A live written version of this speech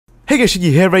Hey guys,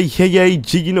 Shiggy here, right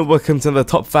here, welcome to the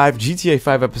top 5 GTA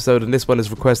 5 episode, and this one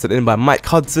is requested in by Mike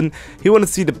Hudson. He wanted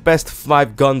to see the best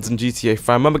 5 guns in GTA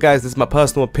 5. Remember guys, this is my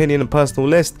personal opinion and personal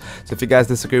list, so if you guys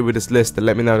disagree with this list, then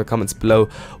let me know in the comments below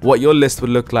what your list would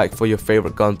look like for your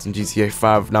favorite guns in GTA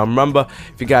 5. Now remember,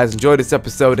 if you guys enjoyed this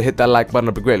episode, hit that like button,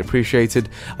 it'd be greatly appreciated.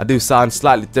 I do sound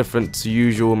slightly different to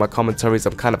usual in my commentaries.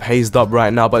 I'm kind of hazed up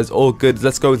right now, but it's all good.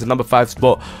 Let's go into number 5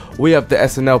 spot. We have the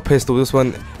SNL pistol. This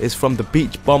one is from the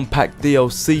Beach Bomb Pack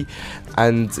DLC,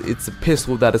 and it's a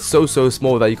pistol that is so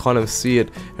small that you can't even see it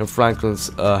in Franklin's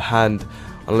hand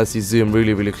unless you zoom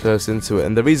really close into it.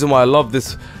 And the reason why I love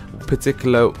this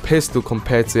particular pistol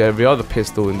compared to every other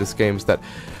pistol in this game is that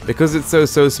because it's so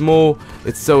small,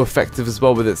 it's so effective as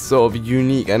well with its sort of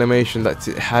unique animation that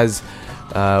it has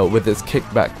with its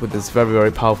kickback, with its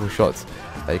very powerful shots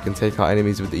that you can take out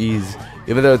enemies with ease.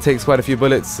 Even though it takes quite a few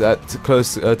bullets at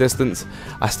close distance,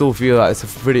 I still feel that it's a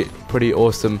pretty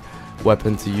awesome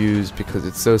weapon to use because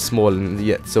it's so small and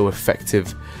yet so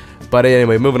effective. But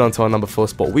anyway, moving on to our number 4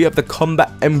 spot, we have the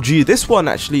Combat MG. This one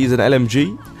actually is an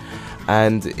LMG,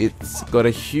 and it's got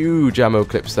a huge ammo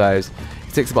clip size.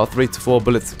 It takes about 3 to 4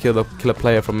 bullets to kill a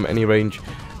player from any range,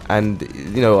 and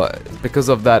you know, because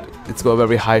of that, it's got a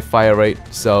very high fire rate,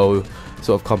 so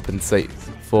sort of compensate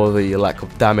for the lack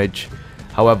of damage.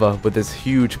 However, with this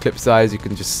huge clip size, you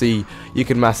can just see you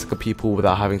can massacre people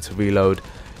without having to reload,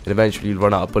 and eventually you'd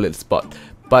run out of bullets, but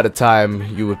by the time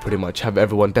you would pretty much have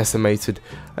everyone decimated.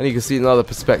 And you can see another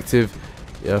perspective,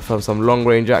 you know, from some long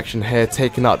range action here,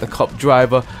 taking out the cop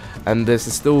driver, and this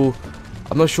is still,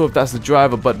 I'm not sure if that's the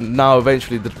driver, but now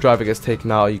eventually the driver gets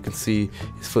taken out. You can see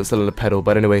his foot still on the pedal.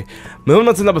 But anyway, moving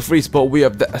on to number 3 spot, we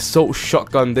have the Assault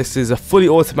Shotgun. This is a fully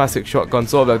automatic shotgun,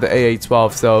 sort of like the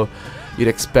AA-12, so you'd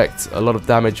expect a lot of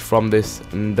damage from this.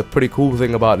 And the pretty cool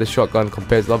thing about this shotgun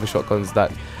compared to other shotguns is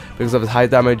that because of its high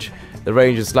damage, the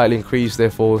range is slightly increased,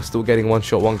 therefore still getting 1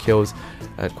 shot 1 kills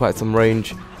at quite some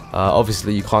range.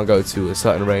 Obviously you can't go to a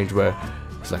certain range where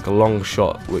it's like a long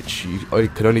shot, which you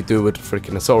can only do with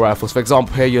freaking assault rifles. For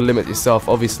example, here you limit yourself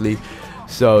obviously,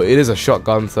 so it is a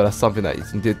shotgun, so that's something that you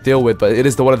can deal with, but it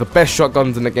is one of the best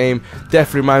shotguns in the game.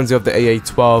 Definitely reminds you of the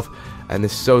AA-12, and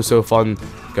it's so fun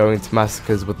going to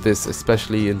massacres with this,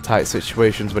 especially in tight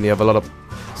situations when you have a lot of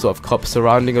sort of cops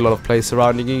surrounding, a lot of players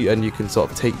surrounding you, and you can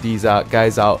sort of take these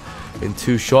guys out in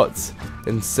 2 shots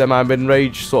in semi-mid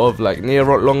range, sort of like near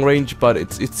long range. But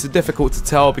it's difficult to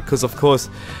tell because of course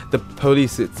the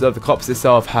the cops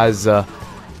itself has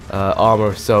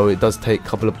armor, so it does take a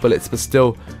couple of bullets, but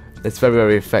still it's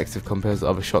very effective compared to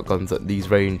other shotguns at these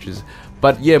ranges.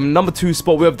 But yeah, number 2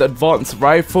 spot, we have the Advanced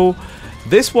Rifle.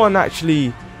 This one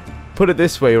actually, put it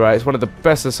this way, right, it's one of the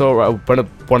best assault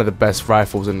one of the best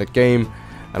rifles in the game.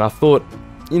 And I thought,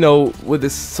 you know, with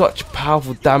this such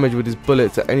powerful damage with his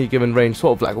bullets at any given range,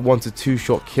 sort of like a 1 to 2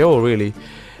 shot kill really,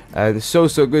 and it's so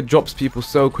good, drops people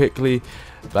so quickly,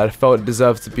 that I felt it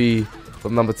deserved to be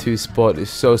from number 2 spot.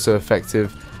 It's so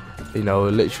effective, you know,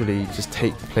 literally just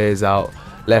take players out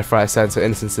left, right, center,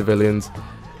 innocent civilians.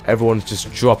 Everyone's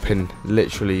just dropping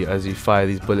literally as you fire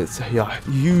these bullets. Yeah,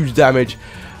 huge damage,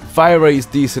 fire rate is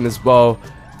decent as well,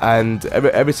 and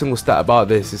every single stat about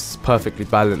this is perfectly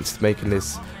balanced, making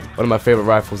this one of my favorite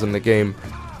rifles in the game,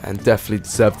 and definitely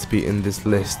deserve to be in this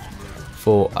list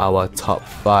for our top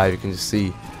 5. You can just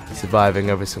see surviving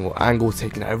every single angle,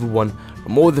 taking out everyone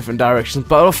from all different directions.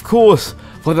 But of course,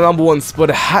 for the number 1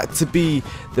 spot, it had to be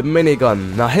the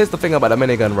minigun. Now here's the thing about the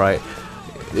minigun, right?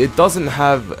 It doesn't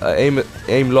have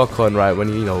aim lock on, right? When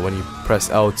you press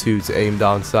L2 to aim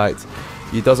down sights,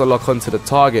 it doesn't lock onto the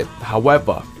target.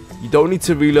 However, you don't need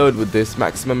to reload with this.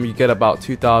 Maximum you get about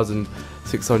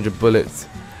 2,600 bullets,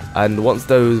 and once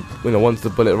once the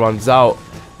bullet runs out,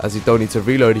 as you don't need to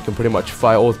reload, you can pretty much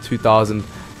fire all 2,000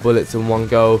 bullets in one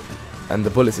go. And the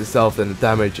bullets itself, then the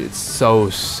damage, it's so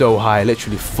high,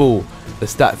 literally full. The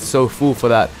stats so full for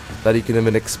that you can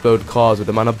even explode cars with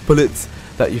the amount of bullets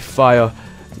that you fire.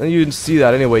 And you can see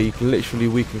that anyway, you can literally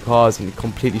weaken cars and it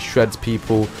completely shreds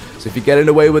people. So if you get in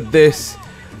the way with this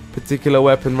particular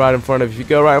weapon right in front of you, if you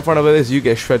go right in front of this, you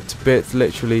get shredded to bits,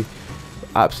 literally.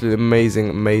 Absolutely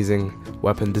amazing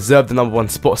weapon, deserve the number 1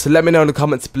 spot. So let me know in the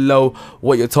comments below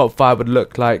what your top 5 would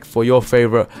look like for your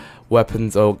favorite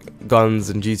weapons or guns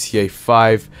in GTA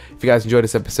 5. If you guys enjoyed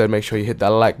this episode, make sure you hit that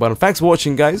like button. Thanks for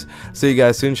watching, guys. See you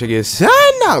guys soon. Shiggy sign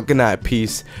out. Good night,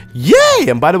 peace. Yay!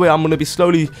 And by the way, I'm gonna be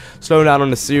slowing down on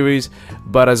the series,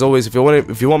 but as always, if you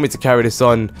want me to carry this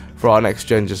on for our next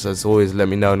gen, just as always, let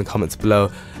me know in the comments below.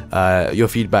 Your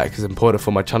feedback is important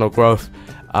for my channel growth.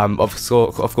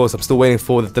 Of course, I'm still waiting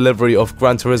for the delivery of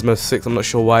Gran Turismo 6. I'm not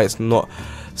sure why it's not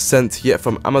sent yet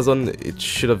from Amazon. It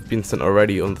should have been sent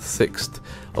already on the 6th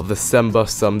of December,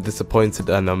 so I'm disappointed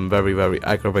and I'm very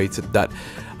aggravated that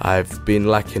I've been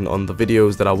lacking on the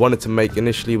videos that I wanted to make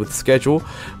initially with the schedule.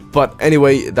 But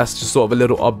anyway, that's just sort of a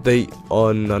little update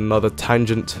on another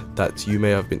tangent that you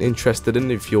may have been interested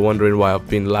in if you're wondering why I've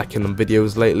been lacking on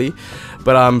videos lately.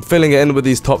 But I'm filling it in with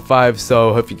these top 5,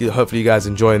 so hopefully you guys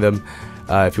enjoying them.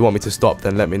 If you want me to stop,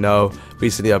 then let me know.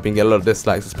 Recently I've been getting a lot of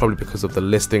dislikes. It's probably because of the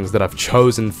listings that I've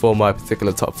chosen for my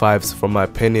particular top 5s from my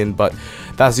opinion, but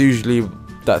that's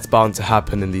bound to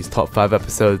happen in these top 5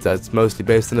 episodes. That's mostly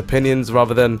based on opinions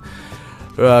rather than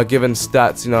given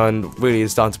stats, you know, and really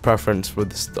it's down to preference with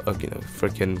the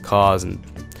freaking cars and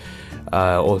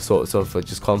all sorts of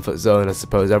just comfort zone. I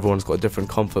suppose everyone's got a different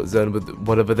comfort zone with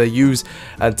whatever they use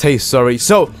and taste. Sorry.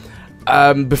 So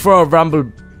before I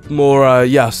ramble more,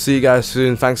 yeah, see you guys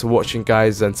soon. Thanks for watching,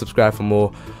 guys, and subscribe for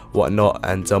more whatnot,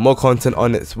 and more content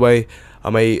on its way. I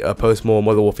may post more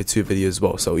Modern Warfare 2 videos as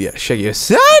well. So yeah, check your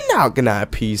son out. Good night,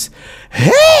 peace.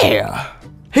 Hey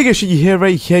guys, Shiggy here,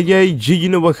 right here, yeah, you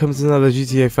know, welcome to another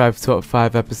GTA 5 top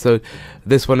 5 episode.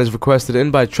 This one is requested in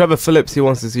by Trevor Phillips. He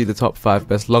wants to see the top 5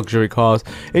 best luxury cars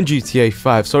in GTA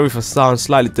 5. Sorry for sound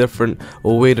slightly different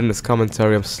or weird in this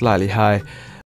commentary. I'm slightly high.